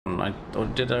or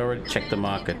did I already check the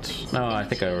market? No, I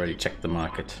think I already checked the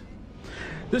market.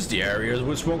 This is the area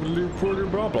with smoking reporter,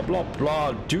 blah blah blah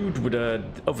blah. Dude with a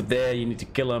over there, you need to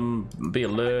kill him, be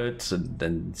alert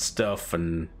and stuff,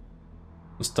 and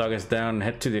once target's down,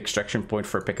 head to the extraction point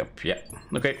for a pickup. Yeah,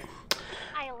 okay.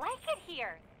 I like it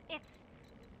here. It's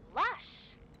lush.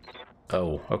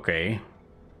 Oh, okay.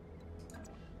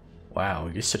 Wow,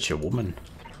 you're such a woman.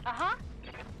 Uh-huh.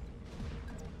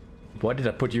 Why did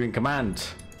I put you in command?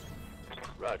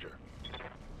 Roger.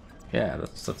 Yeah,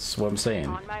 that's what I'm saying.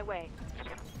 On my way.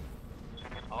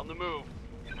 On the move.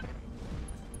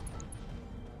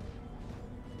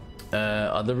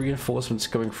 Are the reinforcements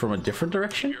coming from a different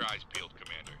direction? Your eyes peeled,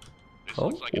 Commander. This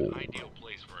looks like an ideal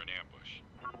place for an ambush.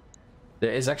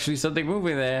 There is actually something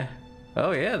moving there.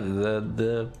 Oh yeah,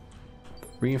 the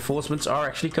reinforcements are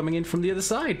actually coming in from the other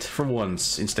side for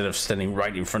once, instead of standing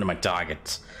right in front of my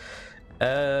target.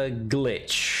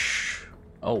 Glitch.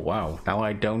 Oh wow, now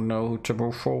I don't know who to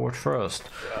move forward first.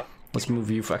 Yeah. Let's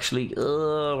move you for actually,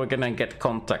 we're gonna get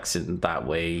contacts in that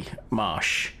way.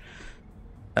 Marsh.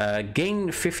 Gain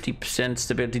 50%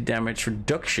 stability damage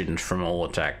reduction from all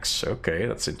attacks. Okay,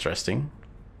 that's interesting.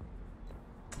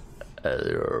 I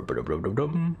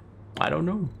don't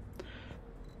know.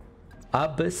 I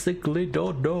basically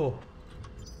don't know.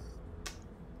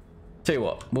 Tell you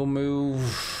what, we'll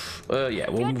move. Yeah,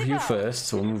 we'll move you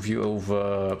first. We'll move you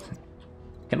over.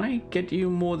 Can I get you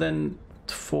more than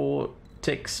 4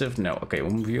 ticks of? No. Okay,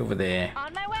 we'll move you over there.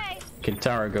 On my way.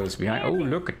 Kintaro goes behind. Oh,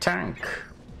 look, a tank.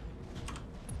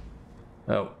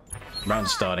 Oh, round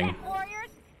starting.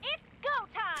 Warriors, it's go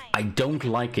time. I don't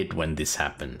like it when this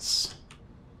happens.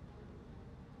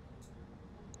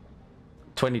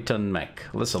 20-ton mech.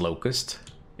 That's a Locust,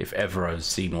 if ever I've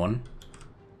seen one.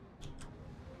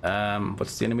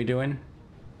 What's the enemy doing?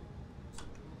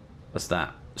 What's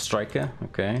that? Striker?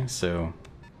 Okay, so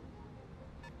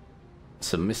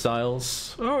some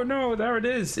missiles. Oh no, there it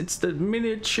is. It's the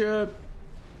miniature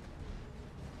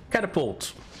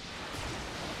catapult.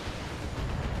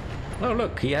 Oh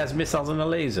look, he has missiles and a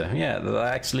laser. Yeah,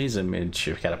 that actually is a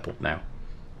miniature catapult now.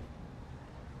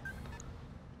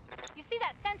 You see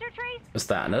that center trace? What's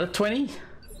that? Another 20?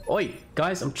 Oi,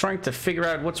 guys, I'm trying to figure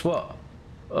out what's what.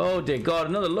 Oh dear God,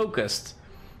 another Locust.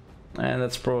 And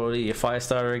that's probably a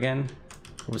Firestarter again.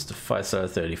 What was the Firestarter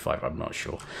 35? I'm not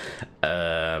sure.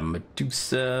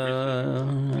 Medusa,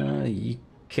 you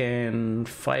can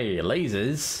fire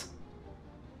lasers,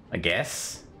 I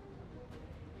guess.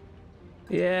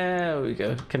 Yeah, we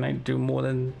go. Can I do more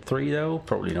than 3 though?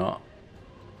 Probably not.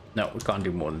 No, we can't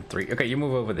do more than 3. Okay, you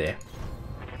move over there.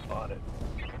 On it.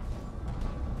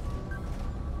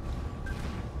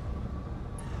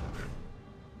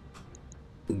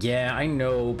 Yeah, I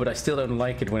know, but I still don't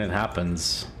like it when it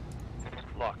happens.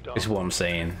 Locked on. Is what I'm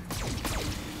saying.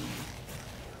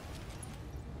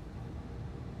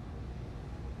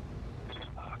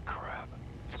 Ah, crap.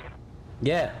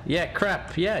 Yeah,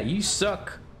 crap. Yeah, you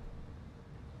suck.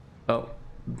 Oh,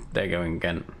 they're going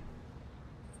again.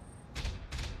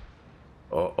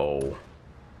 Uh-oh.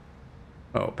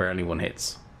 Oh, apparently one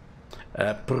hits.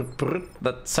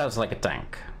 That sounds like a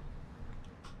tank.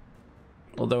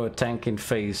 Although a tank in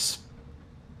phase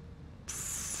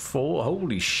 4.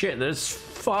 Holy shit, there's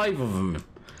 5 of them.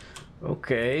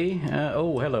 Okay.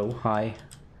 Oh, hello. Hi.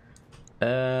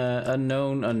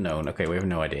 Unknown. Okay, we have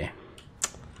no idea.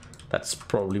 That's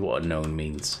probably what unknown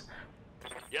means.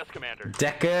 Yes, Commander.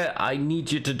 Decker, I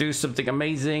need you to do something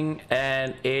amazing,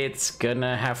 and it's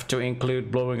gonna have to include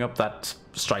blowing up that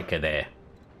striker there.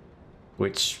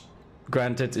 Which,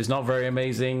 granted, is not very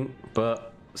amazing,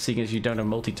 but seeing as you don't have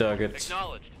multi-targets,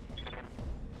 Acknowledged.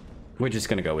 we're just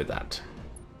gonna go with that.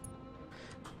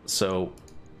 So,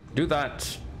 do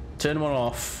that, turn one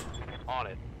off, On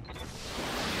it.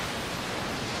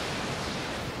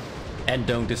 and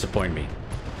don't disappoint me.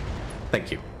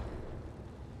 Thank you.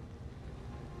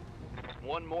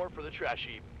 One more for the trash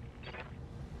heap.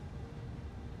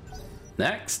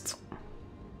 Next.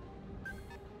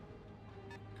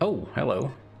 Oh,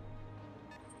 hello.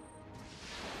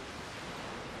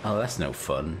 Oh, that's no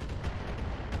fun.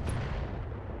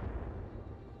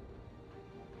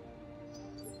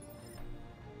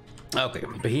 Okay,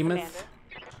 Behemoth.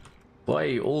 Why are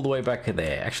you all the way back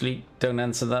there? Actually, don't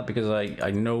answer that because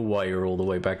I know why you're all the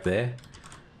way back there.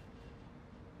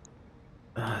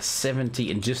 70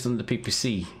 and just under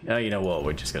PPC. Oh, you know what?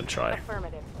 We're just gonna try.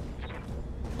 Affirmative.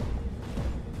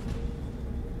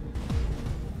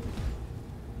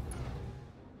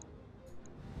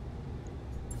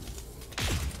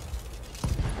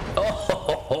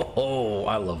 Oh,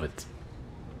 I love it.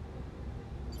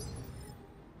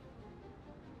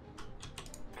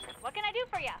 What can I do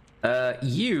for you?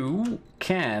 You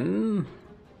can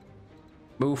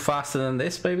move faster than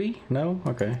this, baby? No?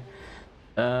 Okay.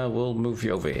 We'll move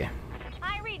you over here.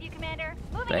 I read you, Commander.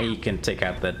 Moving Then you out. can take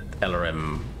out that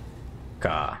LRM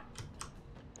car.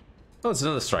 Oh, it's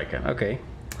another striker. Okay.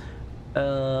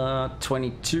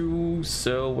 22,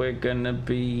 so we're gonna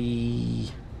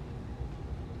be...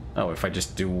 Oh, if I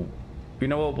just do... You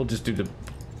know what? We'll just do the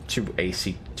 2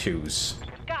 AC2s.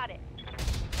 Got it.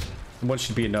 One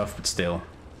should be enough, but still.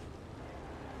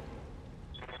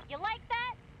 You like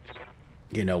that?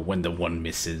 You know, when the one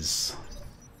misses.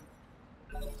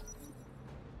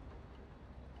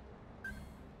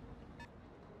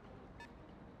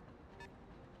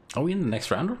 Are we in the next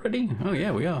round already? Oh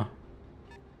yeah, we are.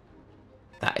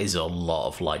 That is a lot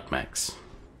of light mechs.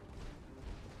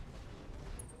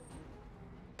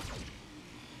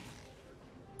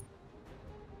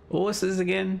 What was this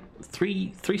again?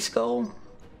 Three skull?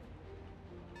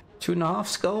 2.5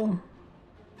 skull?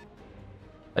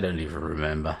 I don't even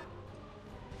remember.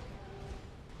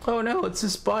 Oh no, it's a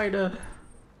spider.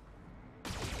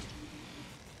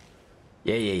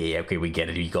 Yeah, okay, we get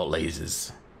it, you got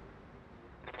lasers.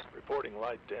 Reporting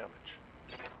light damage.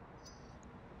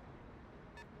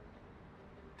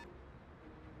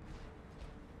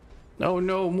 Oh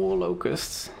no, more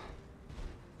locusts.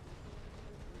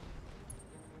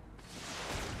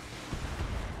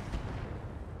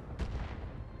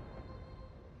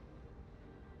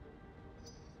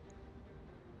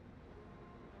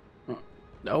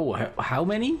 Oh, how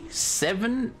many?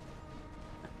 7?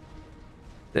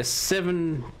 There's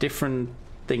 7 different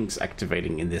things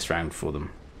activating in this round for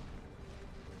them.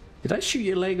 Did I shoot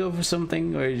your leg over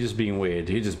something, or are you just being weird?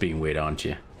 You're just being weird, aren't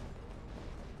you?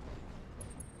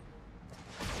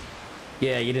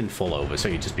 Yeah, you didn't fall over, so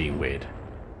you're just being weird.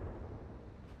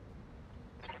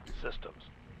 Systems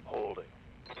holding.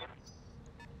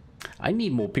 I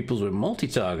need more people with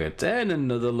multi-target and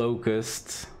another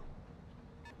locust.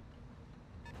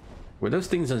 Were those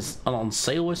things on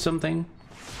sale or something?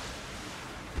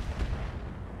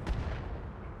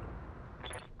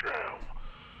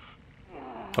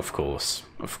 Of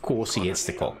course he hits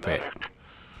the cockpit.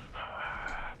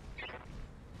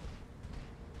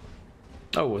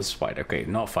 Oh, it was fight. Okay,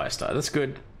 not 5-star. That's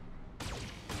good.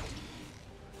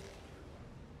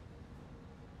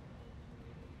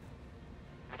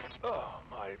 Oh,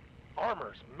 my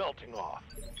armor's melting off.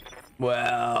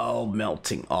 Well,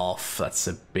 melting off. That's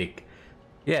a big...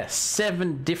 Yeah,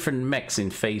 7 different mechs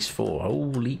in phase 4.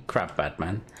 Holy crap,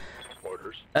 Batman.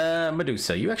 Orders.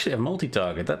 Medusa, you actually have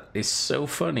multi-target. That is so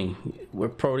funny. We're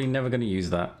probably never going to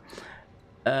use that.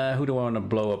 Who do I want to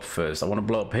blow up first? I want to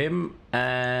blow up him,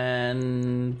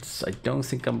 and I don't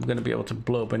think I'm going to be able to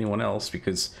blow up anyone else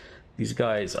because these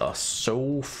guys are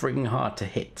so freaking hard to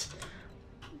hit.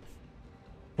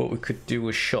 What we could do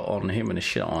a shot on him and a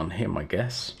shot on him, I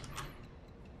guess.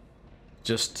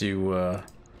 Just to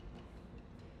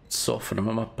soften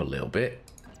him up a little bit.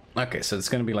 Okay, so it's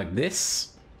going to be like this.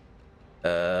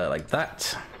 Like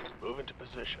that. Move into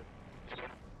position.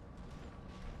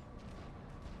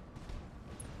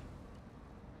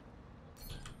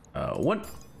 1,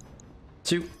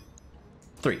 2,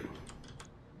 3.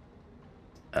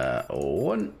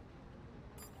 1,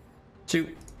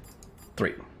 2,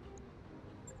 3.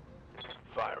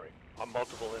 Firing on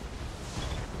multiple enemies.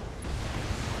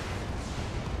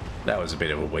 That was a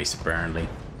bit of a waste, apparently.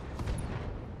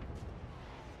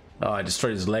 Oh, I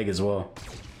destroyed his leg as well.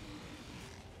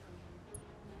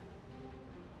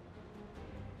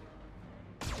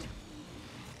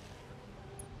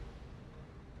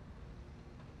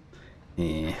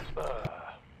 Yeah.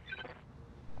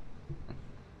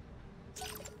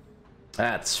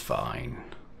 That's fine.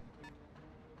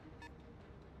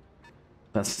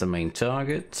 That's the main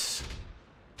target.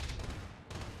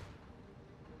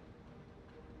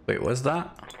 Wait, what's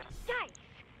that? Yikes!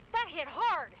 That hit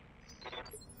hard.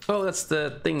 Oh, that's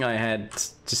the thing I had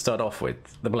to start off with.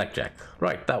 The blackjack.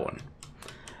 Right, that one.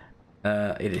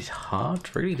 It is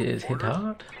hard? Really? Did it hit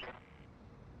hard?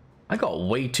 I got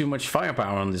way too much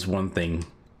firepower on this one thing.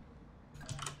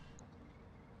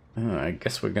 I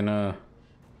guess we're gonna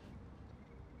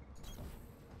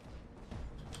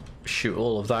shoot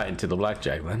all of that into the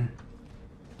blackjack then.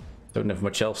 Don't have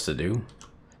much else to do.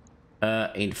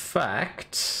 In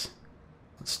fact,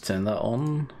 let's turn that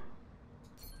on.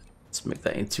 Let's make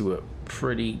that into a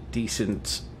pretty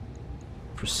decent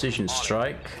precision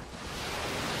strike.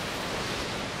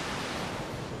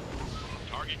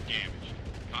 Target damaged.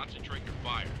 Concentrate your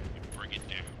fire and bring it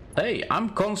down. Hey, I'm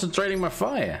concentrating my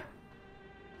fire.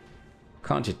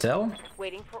 Can't you tell?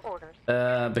 Waiting for orders.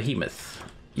 Behemoth,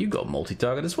 you got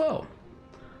multi-target as well.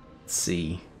 Let's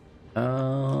see.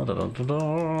 I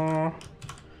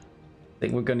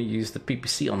think we're gonna use the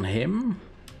PPC on him.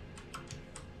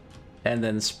 And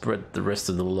then spread the rest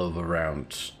of the love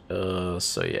around.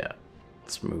 So yeah.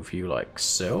 Let's move you like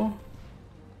so.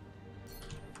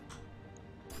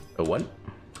 A 1.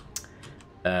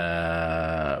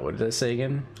 What did I say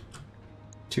again?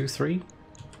 2, 3?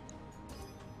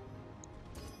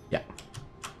 Yeah.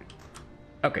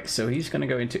 Okay, so he's gonna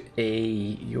go into A.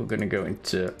 You're gonna go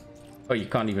into... Oh, you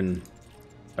can't even...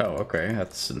 Oh, okay,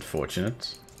 that's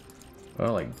unfortunate.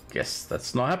 Well, I guess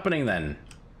that's not happening then.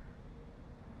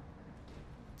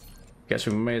 Guess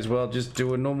we may as well just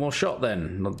do a normal shot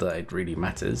then. Not that it really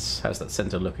matters. How's that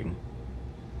center looking?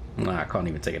 Nah, I can't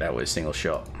even take it out with a single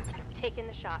shot. Taking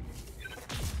the shot.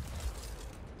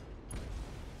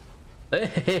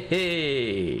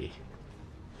 Hey!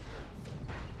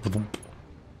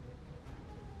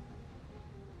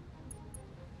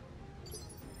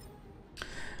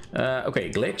 Okay,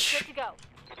 glitch. Good to go.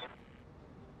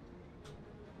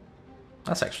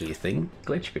 That's actually a thing.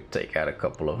 Glitch could take out a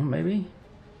couple of them, maybe.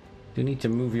 Do need to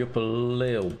move you up a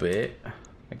little bit,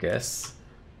 I guess.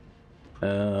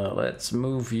 Let's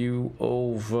move you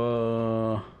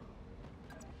over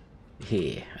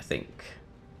here, I think.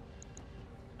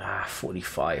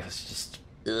 45. It's just...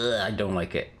 I don't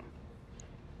like it.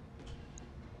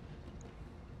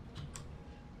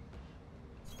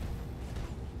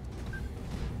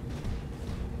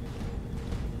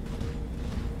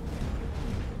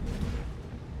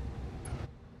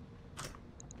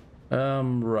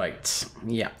 Right.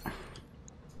 Yeah.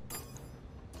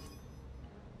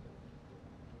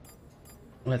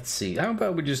 Let's see. How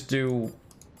about we just do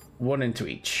 1 into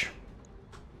each?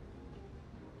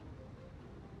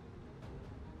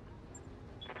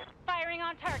 Firing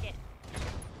on target.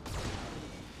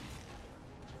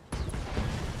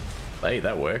 Hey,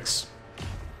 that works.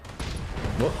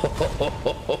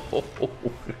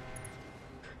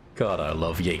 God, I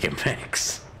love Jaeger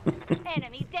mechs.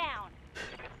 Enemy down.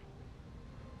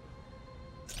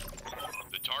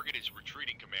 The target is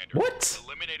retreating, Commander. What?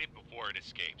 Eliminate it before it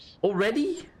escapes.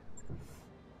 Already?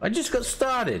 I just got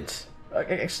started.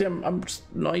 Actually, I'm just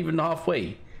not even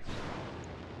halfway.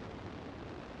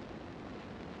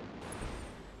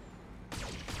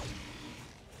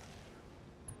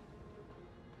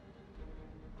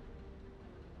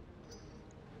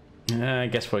 I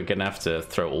guess we're gonna have to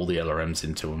throw all the LRMs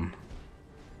into them.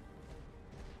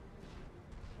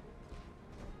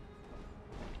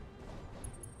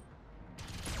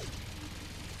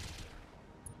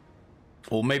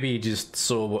 Or maybe he just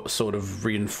saw what sort of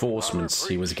reinforcements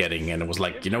he was getting and it was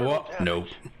like, you know what? Nope.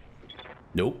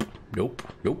 Nope. Nope.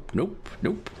 Nope. Nope.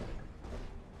 Nope.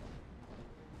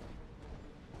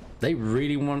 They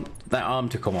really want that arm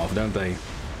to come off, don't they?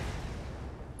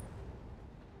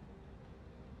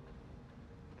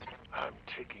 I'm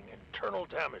taking internal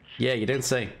damage. Yeah, you didn't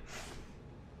say.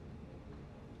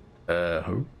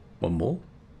 Who? One more?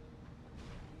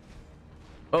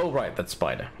 Oh, right, that's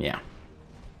Spider. Yeah.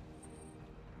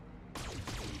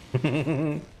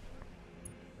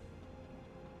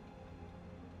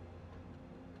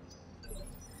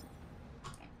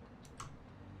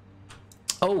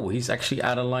 Oh, he's actually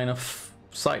out of line of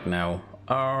sight now.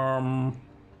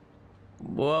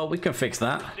 Well, we can fix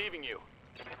that. Receiving you.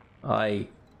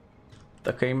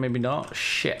 Okay, maybe not.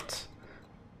 Shit.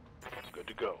 Good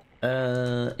to go.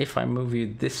 If I move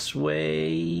you this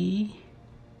way,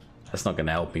 that's not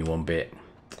gonna help me one bit.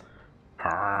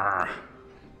 I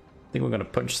think we're gonna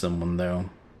punch someone though.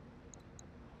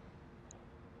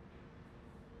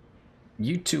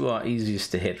 You two are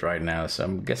easiest to hit right now, so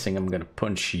I'm guessing I'm gonna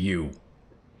punch you.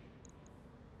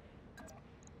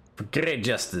 For great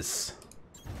justice.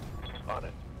 On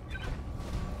it.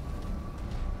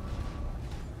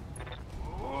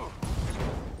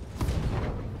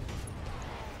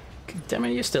 Damn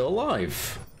it, you're still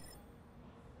alive.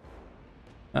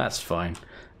 That's fine.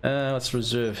 Let's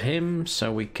reserve him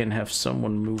so we can have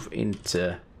someone move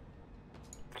into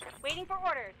Waiting for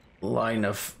orders. line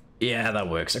of... Yeah, that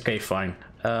works. Okay, fine.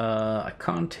 I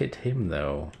can't hit him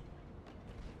though.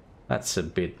 That's a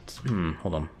bit...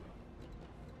 hold on.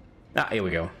 Ah, here we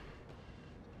go.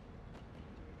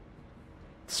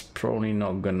 It's probably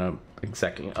not gonna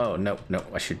exactly... Oh, no, no,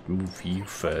 I should move you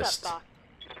first. What's up, Doc?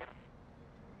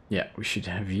 Yeah, we should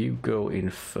have you go in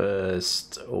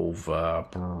first over...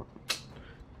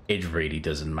 It really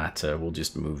doesn't matter. We'll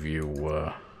just move you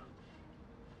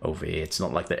over here. It's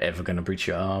not like they're ever gonna breach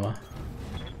your armor.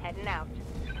 Heading out.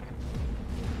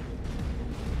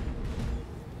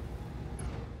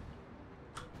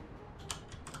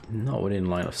 Not within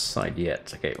line of sight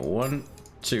yet. Okay, 1,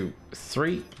 2,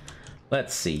 3.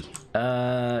 Let's see.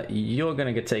 You're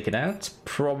gonna get taken out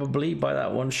probably by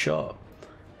that one shot.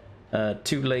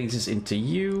 2 lasers into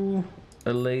you,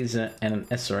 a laser and an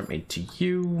SRM into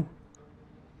you.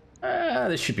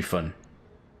 This should be fun.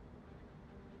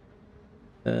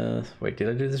 Wait, did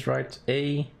I do this right?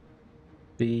 A,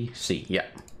 B, C. Yeah.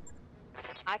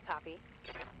 I copy.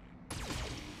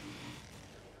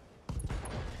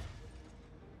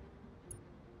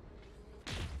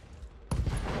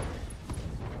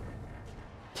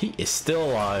 He is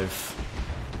still alive.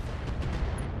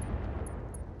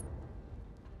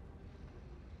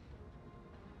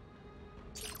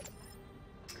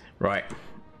 Right.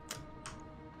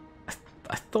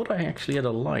 I thought I actually had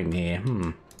a line here.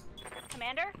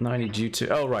 Commander? No, I need you to...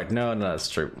 Oh, right. No, that's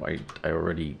true. I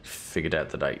already figured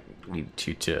out that I need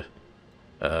you to...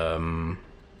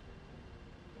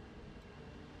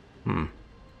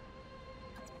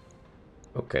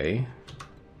 Okay.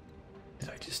 Did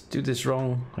I just do this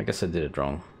wrong? I guess I did it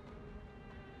wrong.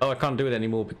 Oh, I can't do it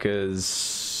anymore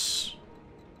because...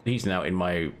 he's now in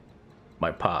my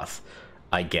path,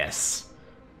 I guess.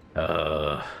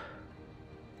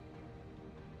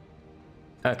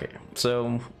 Okay,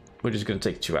 so we're just gonna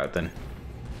take 2 out then.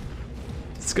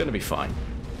 It's gonna be fine.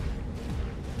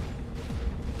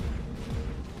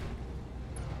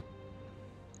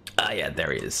 Ah, yeah,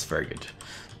 there he is. Very good.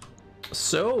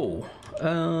 So,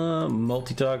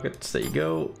 multi-targets. There you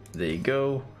go. There you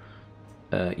go.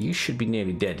 You should be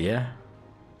nearly dead, yeah?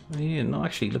 You're not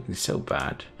actually looking so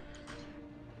bad.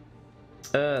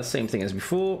 Same thing as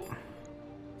before.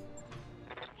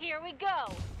 Here we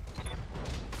go.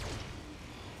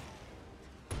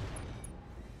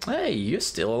 Hey, you're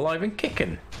still alive and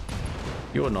kicking.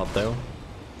 You're not, though.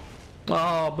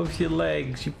 Oh, both your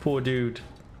legs, you poor dude.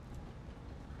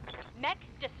 Mech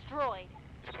destroyed.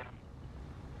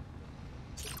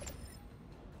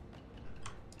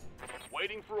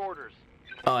 Waiting for orders.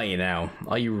 Are you now?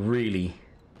 Are you really?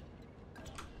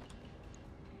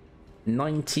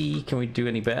 90, can we do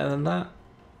any better than that?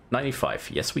 95,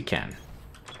 yes we can.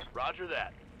 Roger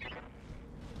that.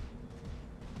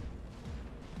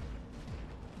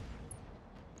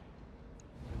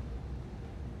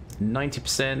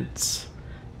 %.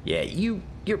 Yeah,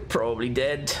 you're probably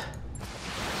dead.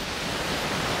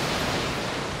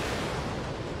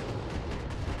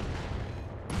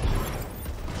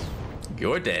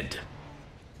 You're dead.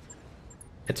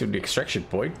 Get to the extraction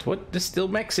point. What? There's still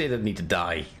mechs here that need to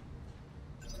die.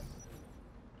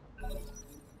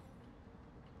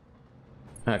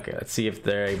 Okay, let's see if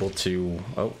they're able to...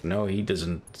 Oh, no, he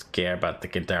doesn't care about the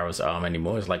Kentaro's arm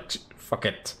anymore. It's like, fuck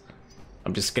it.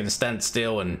 I'm just gonna stand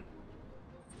still and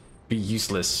be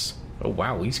useless. Oh,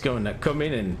 wow, he's going to come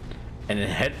in and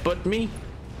headbutt me?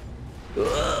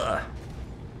 Ugh.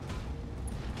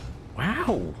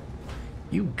 Wow.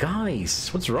 You guys,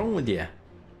 what's wrong with you?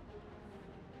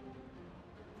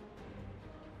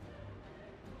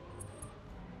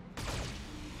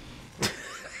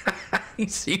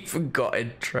 He's even got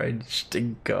entrenched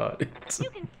in guards. You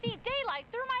can see daylight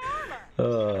through my armor.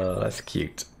 Oh, that's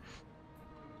cute.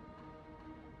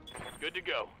 Good to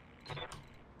go.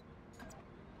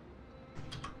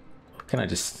 Can I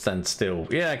just stand still?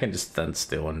 Yeah, I can just stand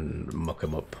still and muck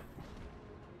him up.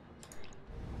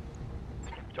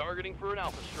 Targeting for an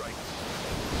alpha strike.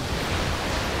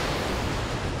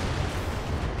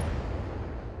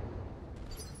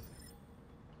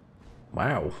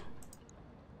 Wow.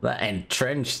 That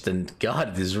entrenched and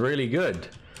guarded is really good.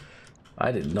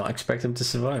 I did not expect him to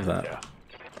survive that.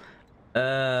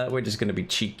 Yeah. We're just gonna be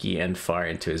cheeky and fire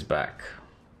into his back.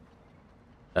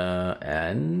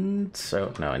 And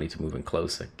so no, I need to move in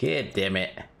closer. God damn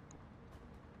it.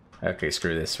 Okay,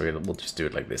 screw this. We'll just do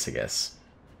it like this, I guess.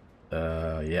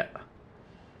 Yeah.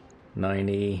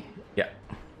 90. Yeah.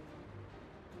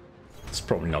 It's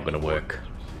probably not gonna work.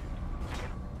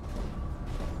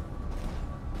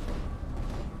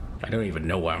 I don't even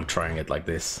know why I'm trying it like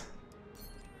this.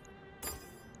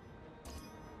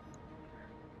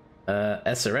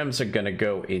 SRMs are gonna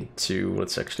go into...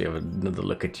 Let's actually have another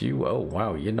look at you. Oh,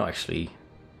 wow, you're not actually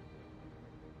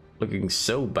looking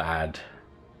so bad.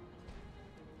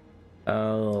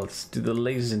 Let's do the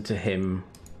lasers into him.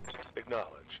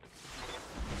 Acknowledged.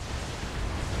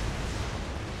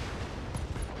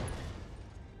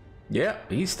 Yeah,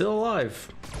 he's still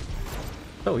alive.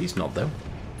 Oh, he's not, though.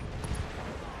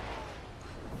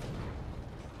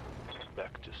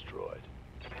 Mech destroyed.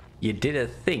 You did a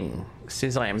thing.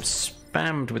 Since I am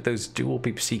spammed with those dual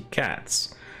PPC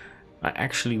cats, I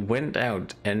actually went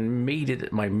out and made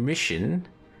it my mission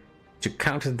to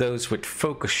counter those with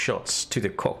focus shots to the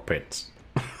cockpit.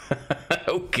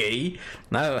 Okay.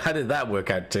 Now, how did that work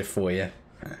out for you?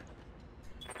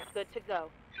 Good to go.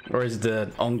 Or is it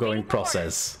an ongoing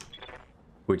process,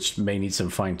 which may need some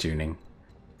fine-tuning?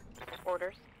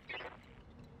 Orders.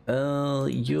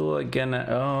 You're gonna...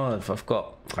 Oh, if I've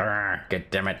got... God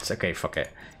damn it. Okay, fuck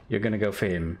it. You're gonna go for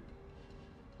him.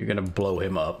 You're gonna blow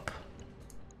him up.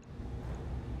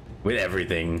 With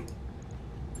everything.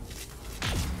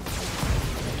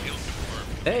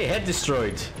 Hey, head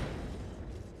destroyed.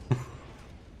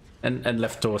 and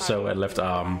left torso and left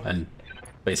arm and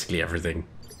basically everything.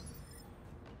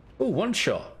 Oh, one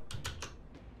shot.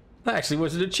 That actually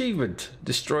was an achievement.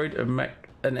 Destroyed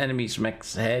an enemy's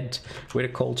mech's head with a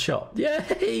cold shot.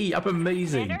 Yay! I'm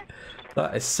amazing. Commander?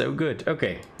 That is so good.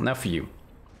 Okay, now for you.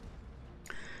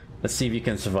 Let's see if you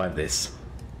can survive this.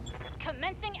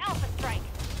 Commencing Alpha Strike.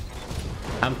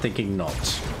 I'm thinking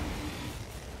not.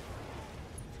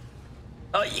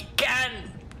 Oh, you can!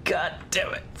 God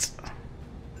damn it!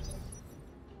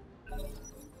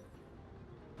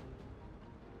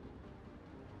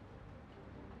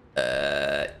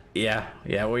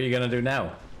 Yeah, what are you gonna do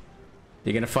now?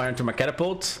 You're gonna fire into my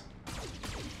catapult?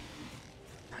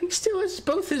 He still has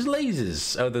both his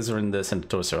lasers. Oh, those are in the center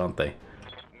torso, aren't they?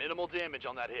 Minimal damage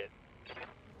on that hit.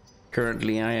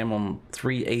 Currently, I am on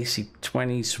 3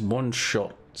 AC-20s, 1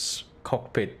 shots,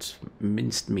 cockpit,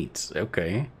 minced meat.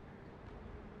 Okay.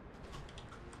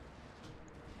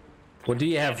 What do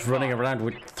you have running around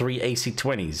with 3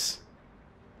 AC-20s?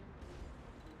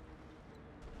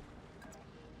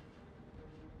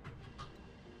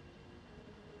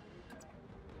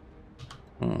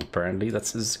 Apparently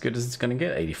that's as good as it's gonna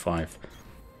get, 85.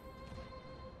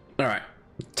 Alright,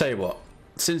 tell you what.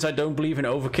 Since I don't believe in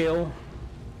overkill...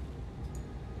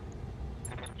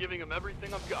 Giving him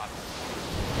everything I've got.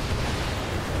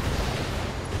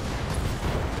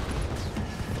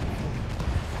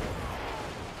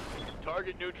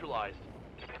 Target neutralized.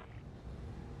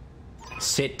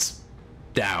 Sit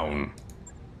down.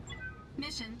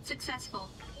 Mission successful.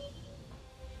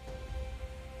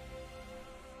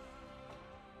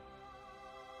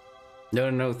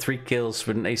 No, 3 kills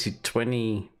with an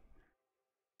AC-20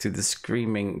 to the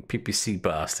screaming PPC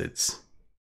bastards.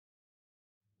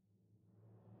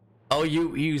 Oh,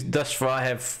 you thus far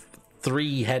have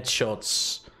 3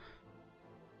 headshots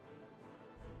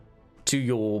to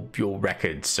your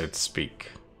record, so to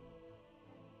speak.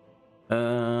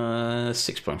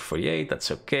 6.48,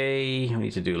 that's okay. We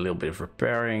need to do a little bit of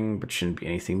repairing, but shouldn't be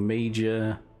anything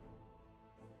major.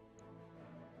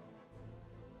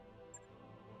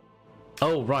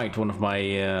 Oh right, one of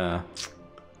my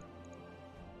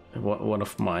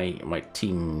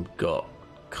team got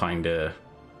kinda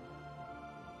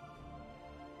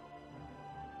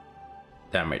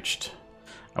damaged.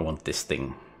 I want this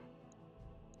thing.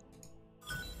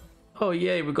 Oh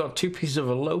yay, we got 2 pieces of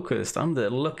a Locust. I'm the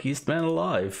luckiest man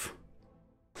alive.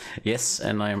 Yes,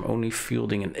 and I am only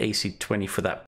fielding an AC-20 for that